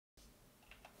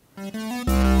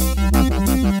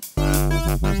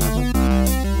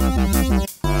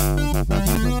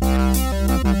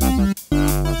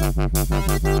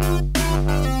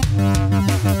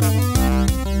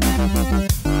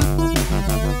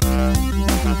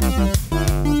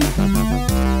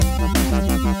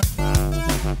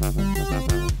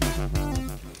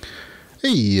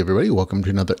Hey everybody, welcome to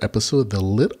another episode of the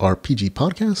LitRPG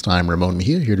podcast. I'm Ramon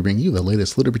Mejia, here to bring you the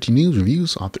latest LitRPG news,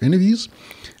 reviews, author interviews.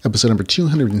 Episode number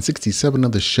 267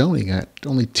 of the show. We got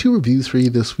only 2 reviews for you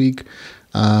this week.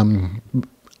 I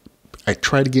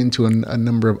tried to get into a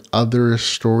number of other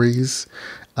stories,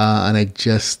 and I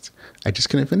just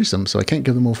couldn't finish them, so I can't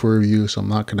give them all for a review, so I'm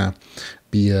not going to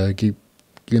be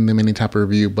giving them any type of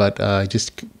review, but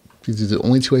these are the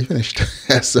only 2 I finished.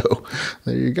 So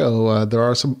there you go. There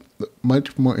are some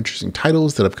much more interesting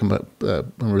titles that have come up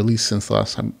and released since the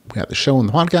last time we had the show and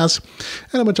the podcast,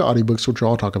 and a bunch of audiobooks, which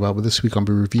I'll talk about. But this week I'll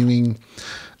be reviewing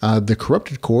The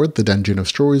Corrupted Chord, The Dungeon of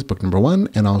Stories, book number 1,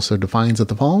 and also Defiance at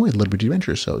the Fall, a LitRPG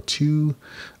adventure. So 2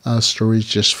 stories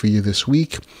just for you this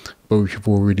week. But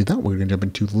before we do that, we're going to jump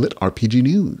into LitRPG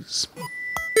news.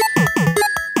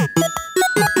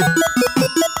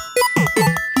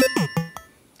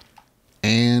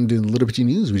 And in LitRPG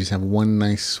news, we just have one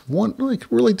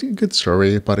really good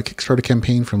story about a Kickstarter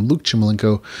campaign from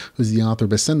Chmilenko, who's the author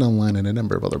of Ascend Online and a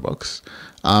number of other books.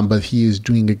 But he is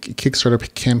doing a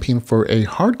Kickstarter campaign for a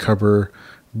hardcover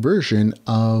version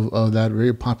of that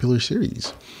very popular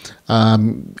series.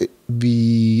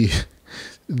 The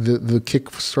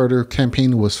Kickstarter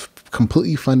campaign was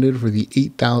completely funded for the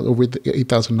over the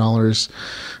 $8,000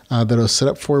 that it was set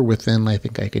up for within, I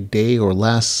think, like a day or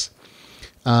less.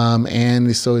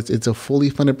 And so it's a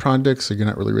fully funded project, so you're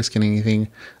not really risking anything,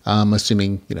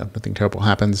 assuming, nothing terrible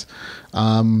happens.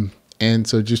 And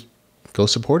so just go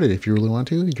support it if you really want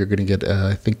to. You're going to get,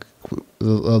 I think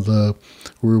the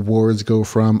rewards go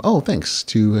from, thanks,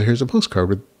 to here's a postcard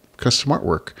with custom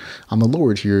artwork on the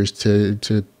lower tiers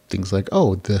to things like,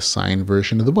 the signed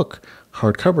version of the book,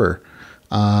 hardcover,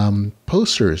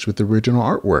 posters with the original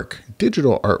artwork,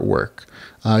 digital artwork,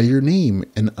 your name,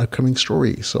 and upcoming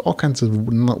story. So all kinds of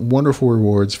wonderful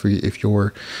rewards for you if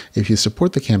you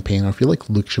support the campaign, or if you like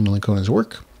Chmilenko and his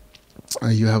work.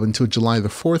 You have until July the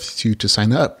 4th to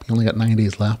sign up. You only got 9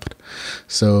 days left.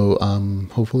 So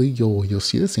hopefully you'll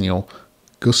see this and you'll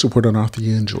go support an author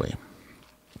you enjoy.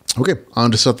 Okay,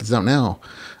 on to stuff that's out now.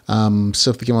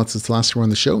 Stuff that came out since the last time we were on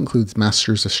the show includes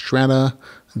Masters of Strata,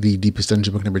 The Deepest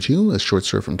Dungeon, book number 2, a short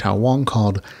story from Tao Wong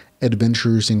called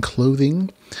Adventures in Clothing,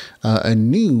 a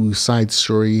new side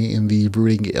story in the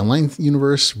Brooding Airline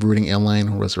universe, Brooding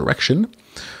Airline Resurrection,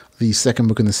 the second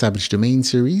book in the Savage Domain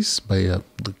series by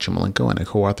Chmilenko and a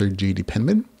co-author J.D.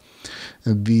 Penman,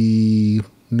 the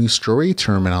new story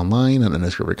Tournament Online and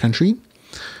Undiscovered Country,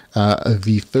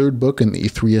 the third book in the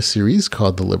Ithria series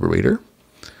called The Liberator,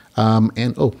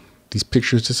 and these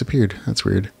pictures disappeared. That's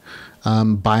weird.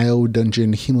 Bio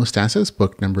Dungeon Hemostasis,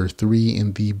 book number 3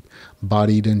 in the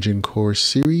Body Dungeon Core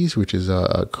series, which is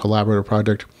a collaborative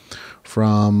project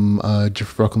from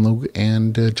Jeffrey Falkenlogue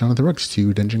and Jonathan Rooks,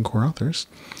 2 Dungeon Core authors.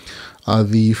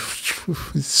 The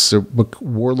book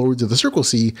Warlords of the Circle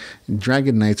Sea,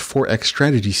 Dragon Knight's 4X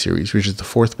Strategy series, which is the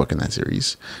 4th book in that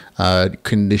series.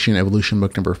 Condition Evolution,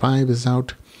 book number 5 is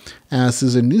out. This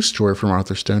is a new story from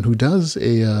Arthur Stone, who does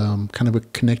a kind of a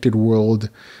connected world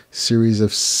series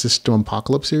of System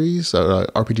Apocalypse series,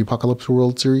 RPG Apocalypse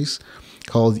World series,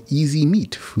 called Easy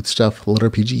Meat, Foodstuff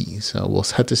LitRPG. So we'll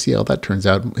have to see how that turns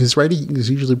out. His writing is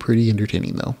usually pretty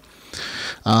entertaining, though.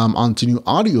 On to new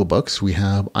audiobooks, we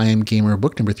have I Am Gamer,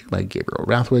 book number 3 by Gabriel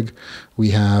Rathwig.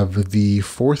 We have the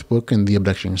 4th book in the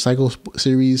Abduction Cycle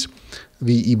series.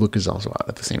 The ebook is also out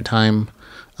at the same time.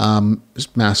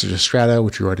 Masters of Strata,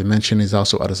 which we already mentioned, is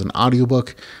also out as an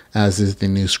audiobook, as is the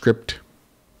new script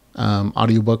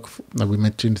audiobook that we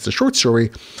mentioned. It's a short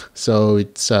story, so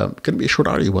it's going to be a short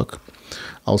audiobook.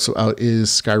 Also out is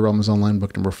Skyrealms Online,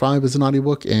 book number 5 as an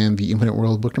audiobook, and The Infinite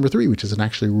World, book number 3, which is an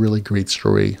actually really great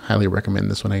story. Highly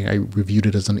recommend this one. I reviewed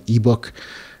it as an ebook.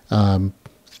 The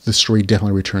story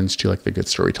definitely returns to the good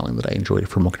storytelling that I enjoyed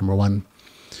from book number 1.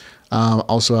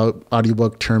 Also out,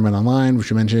 audiobook Tournament Online, which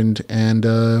you mentioned, and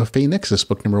Fey Nexus,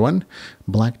 book number 1,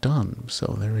 Black Dawn.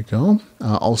 So there we go.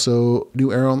 Also,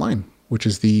 New Era Online, which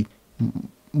is the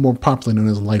more popularly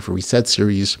known as Life Reset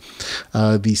series.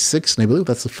 The 6th, and I believe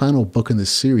that's the final book in the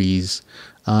series,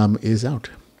 is out.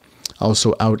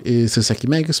 Also out is Saseki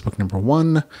Magus, book number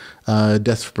 1,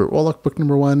 Death for Bert Warlock, book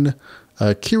number 1,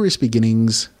 Curious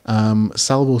Beginnings,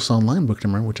 Salvos Online, book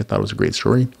number 1, which I thought was a great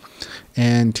story,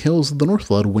 and Tales of the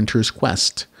Northflood, Winter's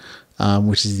Quest,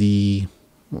 which is the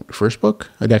first book.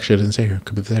 I didn't say here.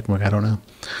 Could be the second book. I don't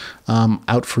know.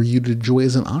 Out for you to enjoy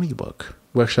as an audiobook.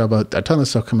 We actually have a ton of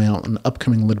stuff coming out in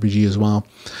upcoming LitRPG as well.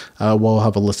 We'll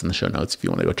have a list in the show notes if you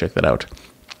want to go check that out.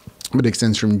 But it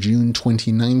extends from June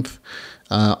 29th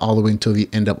all the way until the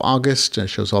end of August. It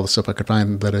shows all the stuff I could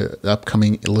find that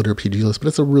upcoming LitRPG list, but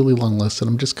it's a really long list, and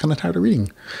I'm just kind of tired of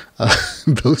reading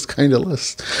those kind of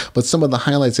lists. But some of the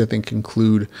highlights, I think,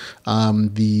 include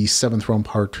the Seventh Realm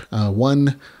Part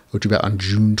 1, which will be out on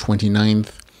June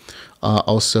 29th.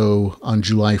 Also on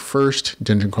July 1st,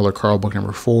 Dungeon Crawler Carl book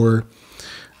number 4.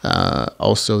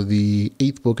 Also the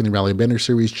 8th book in the Rally Bender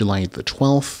series, July the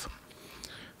 12th.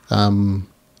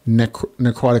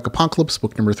 Necrotic Apocalypse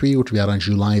book number 3, which will be out on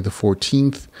July the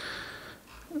 14th.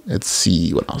 Let's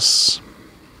see what else.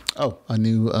 Oh, a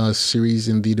new series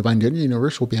in the Divine Dungeon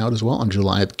universe will be out as well on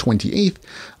July the 28th.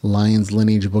 Lion's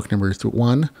Lineage book number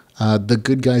 1. The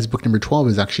Good Guys book number 12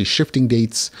 is actually shifting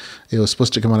dates. It was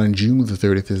supposed to come out on June the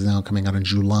 30th. It is now coming out on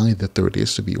July the 30th,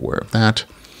 so be aware of that.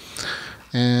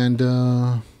 And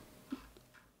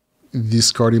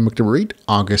This Guardian book number 8,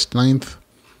 August 9th.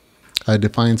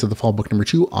 Defiance of the Fall book number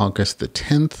 2, August the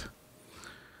 10th.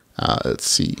 Let's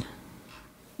see.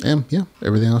 And yeah,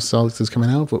 everything else is coming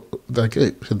out. But like,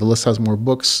 the list has more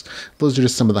books. Those are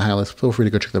just some of the highlights. Feel free to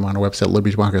go check them out on our website,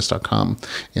 libertypodcast.com.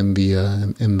 In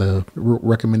the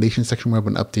recommendation section, we have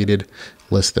an updated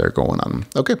list there going on.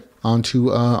 Okay, on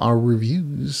to our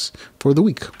reviews for the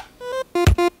week.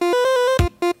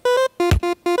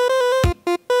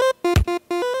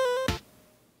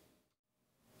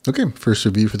 Okay, first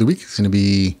review for the week is going to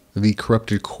be The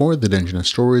Corrupted Core, The Dungeon of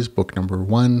Stories, book number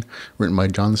 1, written by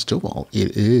John Stovall.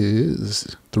 It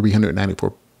is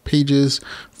 394 pages,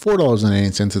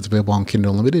 $4.98. It's available on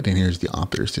Kindle Unlimited, and here's the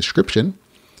author's description.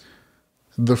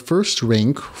 The first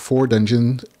rank 4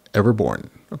 dungeons ever born.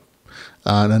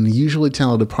 An unusually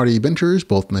talented party of adventurers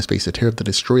both must face a terror to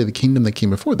destroy the kingdom that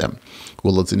came before them.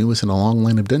 Will is the newest in a long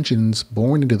line of dungeons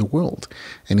born into the world,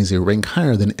 and is a rank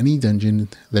higher than any dungeon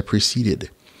that preceded.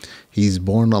 He's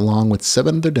born along with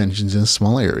 7 other dungeons in a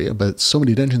small area, but so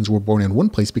many dungeons were born in one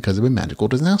place because of a magical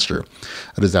disaster.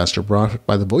 A disaster brought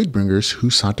by the Voidbringers who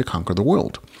sought to conquer the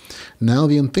world. Now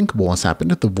the unthinkable has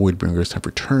happened. The Voidbringers have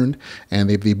returned, and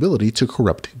they have the ability to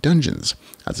corrupt dungeons.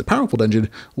 As a powerful dungeon,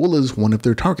 Will is one of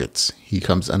their targets. He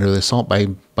comes under the assault by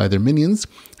their minions,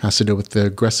 has to deal with the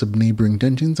aggressive neighboring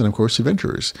dungeons, and of course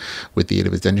adventurers. With the aid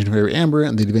of his dungeon fairy Amber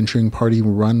and the adventuring party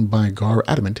run by Gar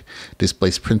Adamant,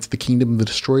 displaced prince of the kingdom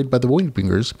destroyed by the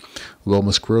Voidbringers, Will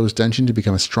must grow his dungeon to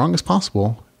become as strong as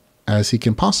possible as he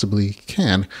possibly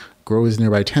can, grow his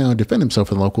nearby town, defend himself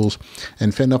from the locals,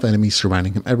 and fend off enemies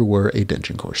surrounding him everywhere. A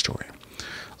Dungeon Core story.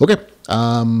 Okay,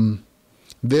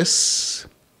 this...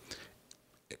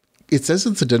 It says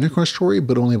it's a Dungeon Core story,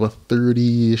 but only about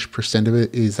 30-ish% of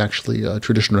it is actually a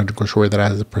traditional Dungeon Core story that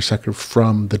has a perspective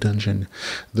from the dungeon.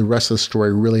 The rest of the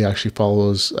story really actually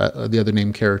follows the other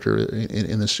named character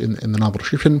in the novel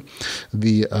description,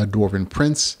 the Dwarven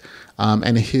Prince,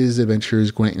 and his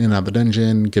adventures going in and out of the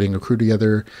dungeon, getting a crew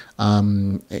together,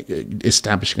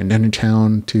 establishing a dungeon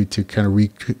town to kind of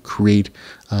recreate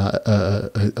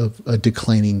a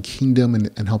declining kingdom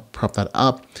and help prop that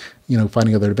up. You know,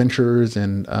 finding other adventurers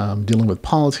and dealing with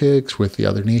politics with the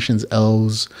other nations,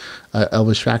 elves,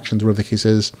 elvish factions, whatever the case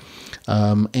is.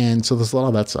 And so there's a lot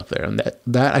of that stuff there. And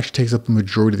that actually takes up the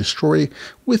majority of the story,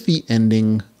 with the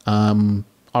ending,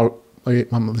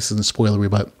 this isn't spoilery,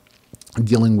 but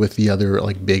dealing with the other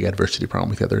like big adversity problem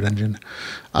with the other dungeon,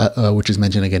 which is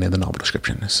mentioned again in the novel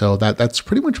description. So that's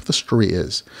pretty much what the story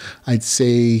is. I'd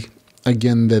say...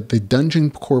 Again, that the dungeon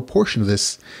core portion of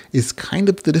this is kind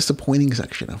of the disappointing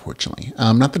section, unfortunately.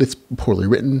 Not that it's poorly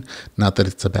written, not that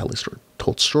it's a badly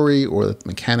told story, or that the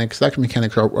mechanics, the actual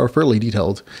mechanics are fairly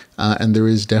detailed, and there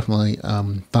is definitely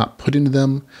thought put into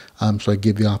them, so I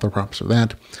give the author props for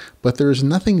that. But there's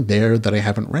nothing there that I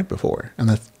haven't read before, and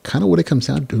that's kind of what it comes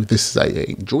down to. I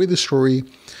enjoy the story,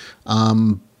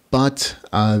 but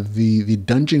the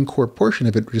dungeon core portion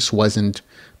of it just wasn't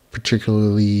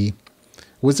particularly...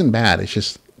 wasn't bad. It's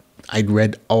just I'd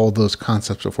read all those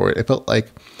concepts before. It felt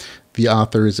like the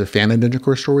author is a fan of Dungeon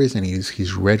Core stories, and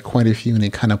he's read quite a few, and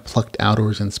he kind of plucked out or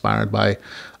was inspired by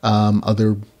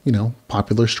other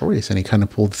popular stories, and he kind of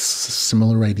pulled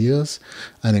similar ideas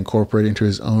and incorporated into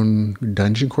his own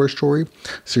Dungeon Core story.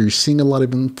 So you're seeing a lot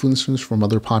of influences from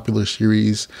other popular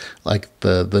series, like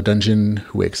the Dungeon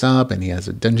Who Wakes Up, and he has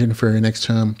a dungeon fairy next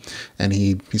to him, and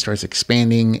he starts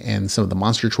expanding, and some of the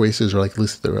monster choices are like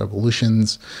listed their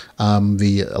evolutions,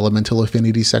 the elemental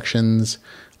affinity sections.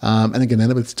 And again,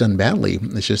 none of it's done badly.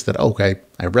 It's just that, okay,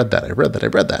 I read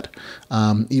that.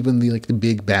 Even the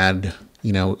big bad,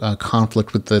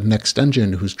 conflict with the next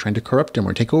dungeon who's trying to corrupt him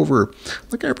or take over.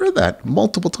 Like, I've read that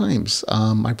multiple times.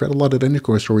 I've read a lot of Dungeon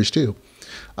Core stories too.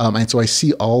 And so I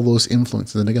see all those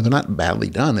influences. And again, they're not badly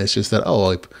done. It's just that,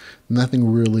 like,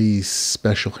 nothing really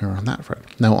special here on that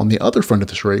front. Now, on the other front of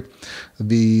the story,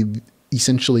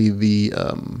 essentially the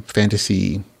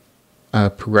fantasy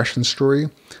progression story.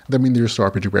 I mean, there's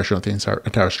RPG progression on the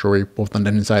entire story, both on the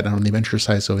dungeon side and on the adventure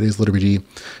side. So it is LitRPG,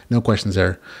 no questions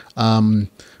there.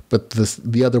 But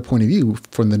the other point of view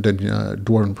from the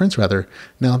Dwarven Prince, rather,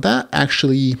 now that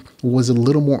actually was a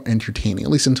little more entertaining, at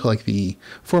least until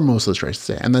for most of the story, I should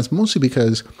say. And that's mostly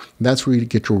because that's where you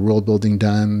get your world building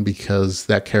done, because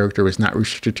that character is not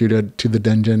restricted to the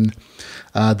dungeon.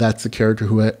 That's the character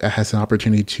who has an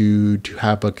opportunity to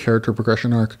have a character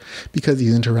progression arc, because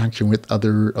he's interacting with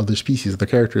other species, other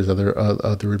characters, other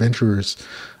adventurers,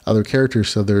 other characters.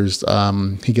 So there's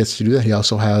he gets to do that. He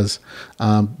also has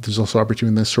there's also opportunity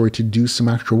in this story to do some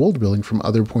actual world building from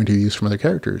other point of views from other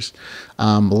characters.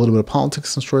 A little bit of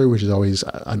politics in the story, which is always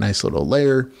a nice little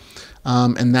layer.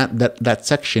 And that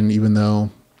section, even though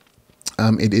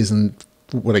it isn't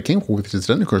what I came for with this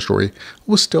Dungeon story,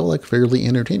 was still fairly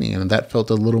entertaining, and that felt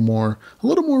a little more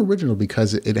original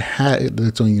because it had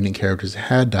its own unique characters, it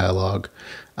had dialogue,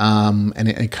 and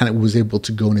it kind of was able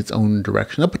to go in its own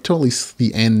direction up until at least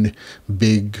the end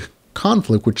big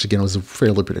conflict, which again was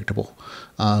fairly predictable.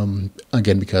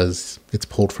 Again, because it's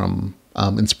pulled from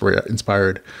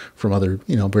inspired from other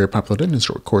very popular dungeon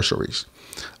core stories.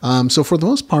 So for the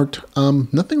most part,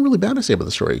 nothing really bad to say about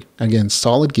the story. Again,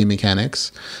 solid game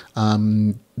mechanics.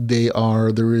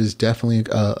 There is definitely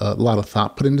a lot of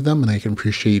thought put into them, and I can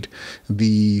appreciate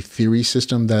the theory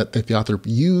system that the author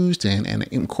used and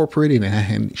incorporated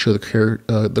and show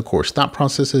the core thought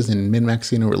processes in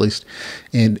min-maxing, or at least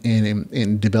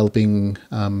in developing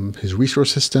his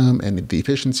resource system and the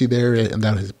efficiency there, and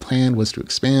that his plan was to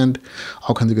expand,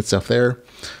 all kinds of good stuff there.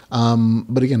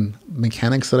 But again,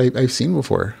 mechanics that I've seen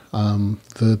before.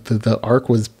 The arc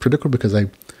was predictable because I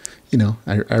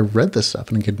read this stuff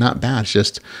and it not bad. It's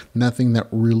just nothing that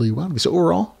really wowed me. So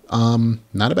overall,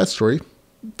 not a bad story.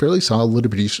 Fairly solid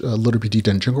LitRPG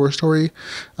dungeon core story,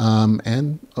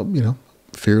 and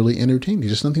fairly entertaining.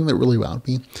 Just nothing that really wowed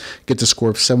me. Gets a score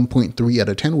of 7.3 out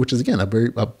of 10, which is again a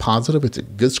very positive. It's a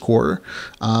good score.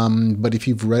 But if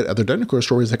you've read other dungeon core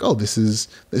stories, this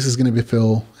is going to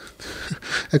feel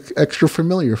extra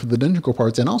familiar for the dungeon core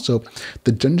parts, and also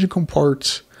the dungeon core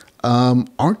parts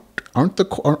aren't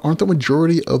the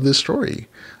majority of this story.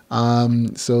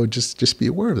 So just be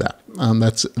aware of that.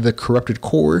 That's The Corrupted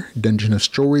Core, Dungeon of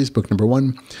Stories, book number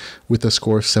 1, with a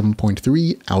score of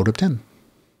 7.3 out of 10.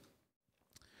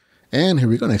 And here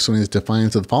we go. Next one is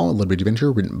Defiance of the Fall, a LitRPG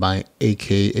adventure written by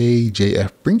AKA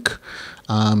JF Brink.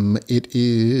 It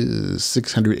is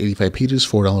 685 pages,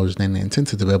 $4.99.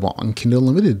 It's available on Kindle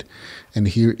Unlimited. And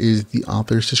here is the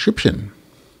author's description.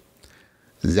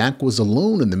 Zach was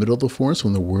alone in the middle of the forest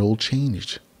when the world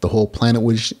changed. The whole planet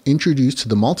was introduced to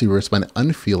the multiverse by an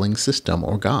unfeeling system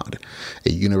or god,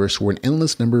 a universe where an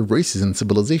endless number of races and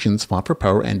civilizations fought for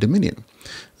power and dominion.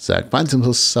 Zach finds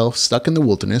himself stuck in the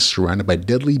wilderness, surrounded by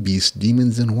deadly beasts,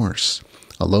 demons, and worse.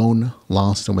 Alone,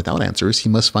 lost, and without answers, he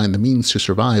must find the means to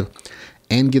survive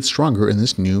and get stronger in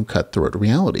this new cutthroat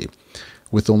reality.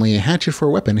 With only a hatchet for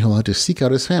a weapon, he'll have to seek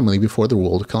out his family before the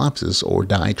world collapses or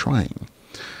die trying.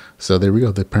 So there we go.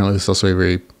 Apparently this is also a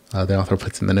very, the author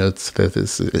puts in the notes that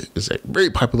this is a very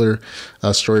popular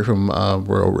story from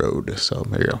Royal Road. So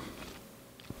there you go.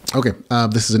 Okay,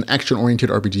 this is an action-oriented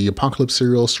RPG apocalypse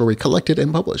serial story collected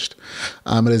and published.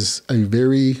 It is a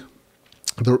very,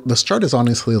 the start is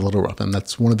honestly a little rough, and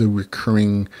that's one of the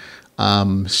recurring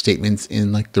statements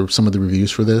in some of the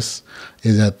reviews for this,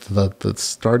 is that the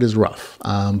start is rough,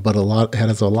 but it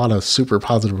has a lot of super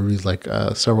positive reviews,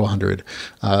 several hundred.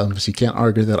 So you can't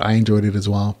argue that I enjoyed it as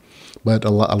well, but a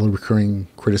lot of recurring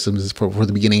criticisms for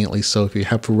the beginning at least. So if you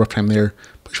have a rough time there,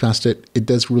 push past it. It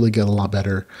does really get a lot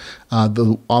better.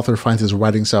 The author finds his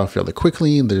writing style fairly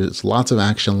quickly. There's lots of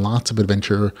action, lots of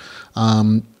adventure.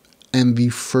 And the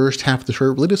first half of the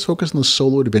story really just focused on the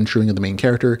solo adventuring of the main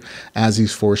character as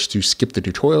he's forced to skip the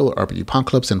tutorial RPG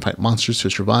apocalypse and fight monsters to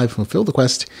survive and fulfill the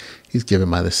quest he's given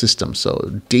by the system.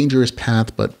 So dangerous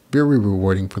path, but very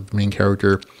rewarding for the main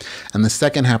character. And the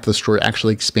second half of the story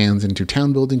actually expands into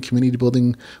town building, community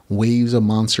building, waves of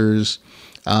monsters,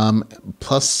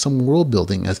 plus some world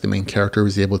building as the main character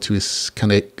is able to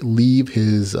kind of leave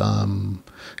his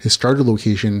starter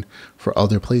location for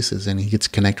other places, and he gets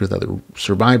connected with other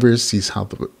survivors, sees how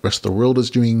the rest of the world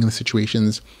is doing in the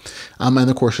situations, and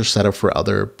of course are set up for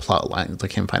other plot lines,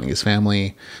 like him finding his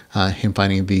family, him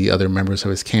finding the other members of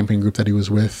his camping group that he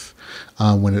was with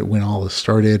when all this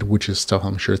started, which is stuff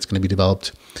I'm sure it's going to be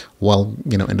developed while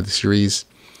into the series.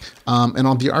 And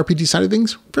on the RPG side of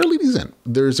things, fairly decent.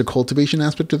 There's a cultivation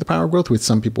aspect to the power growth, which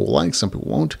some people will like, some people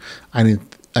won't. I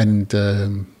didn't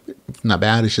not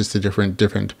bad. It's just a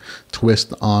different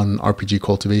twist on RPG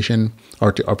cultivation,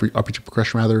 or RPG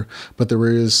progression rather. But there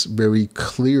is very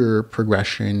clear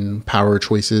progression, power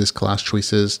choices, class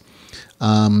choices.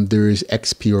 There is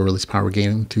XP, or release power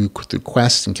gain, through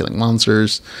quests and killing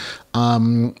monsters.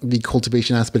 The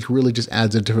cultivation aspect really just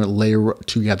adds a different layer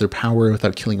to gather power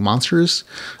without killing monsters.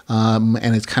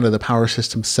 And it's kind of the power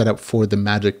system set up for the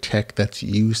magic tech that's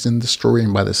used in the story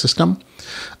and by the system.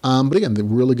 But again, the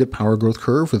really good power growth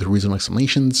curve with reasonable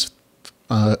explanations.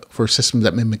 For systems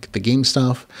that mimic the game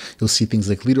stuff. You'll see things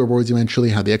like leaderboards eventually,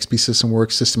 how the XP system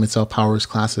works, system itself, powers,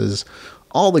 classes,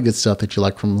 all the good stuff that you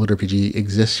like from LitRPG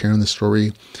exists here in the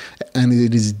story. And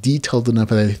it is detailed enough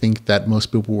that I think that most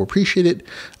people will appreciate it.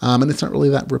 And it's not really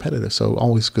that repetitive. So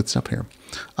always good stuff here.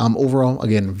 Overall,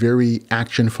 again, very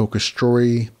action-focused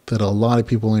story that a lot of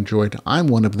people enjoyed. I'm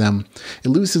one of them. It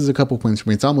loses a couple points for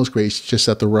me. It's almost great. It's just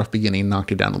that the rough beginning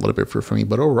knocked it down a little bit for me.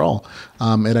 But overall,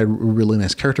 it had really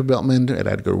nice character development. It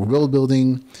had good world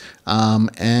building.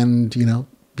 And, you know,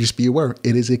 just be aware,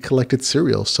 it is a collected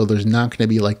serial. So there's not going to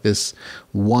be like this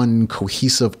one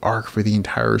cohesive arc for the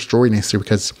entire story necessarily,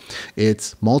 because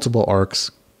it's multiple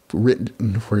arcs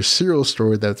written for a serial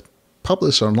story that's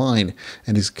published online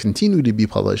and is continuing to be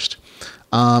published.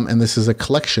 And this is a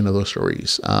collection of those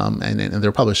stories, and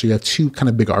they're published. So you have two kind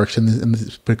of big arcs in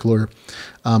this particular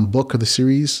book of the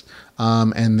series,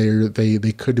 and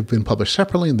they could have been published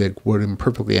separately, and they would have been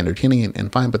perfectly entertaining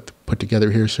and fine, but put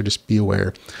together here. So just be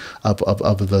aware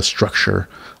of the structure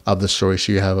of the story,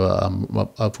 so you have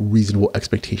a reasonable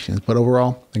expectations. But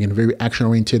overall, again, very action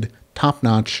oriented, top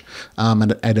notch,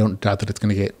 and I don't doubt that it's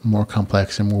going to get more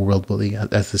complex and more world building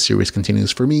as the series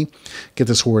continues. For me, get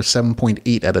the score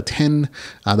 7.8 out of 10.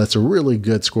 That's a really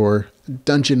good score.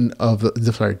 Defiance of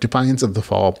the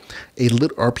Fall, a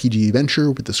LitRPG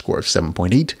adventure with the score of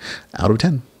 7.8 out of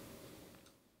 10.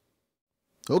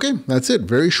 Okay, that's it.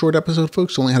 Very short episode,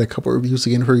 folks. Only had a couple of reviews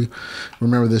again for you.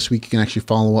 Remember, this week you can actually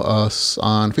follow us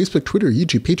on Facebook, Twitter,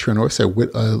 YouTube, Patreon, or website.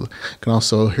 You can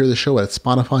also hear the show at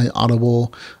Spotify,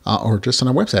 Audible, or just on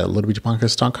our website at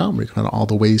litrpgpodcast.com, where you can find all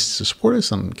the ways to support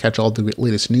us and catch all the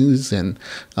latest news and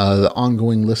the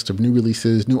ongoing list of new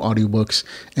releases, new audiobooks,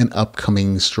 and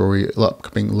upcoming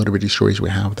LitRPG stories we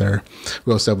have there.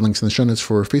 We also have links in the show notes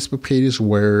for Facebook pages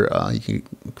where you can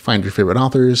find your favorite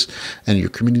authors and your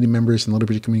community members and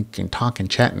LitRPG community can talk and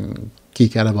chat and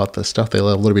geek out about the stuff they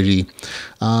love, LitRPG.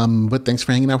 But thanks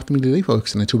for hanging out with me today,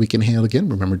 folks. And until we can hang out again,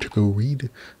 remember to go read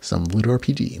some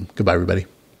LitRPG. Goodbye, everybody.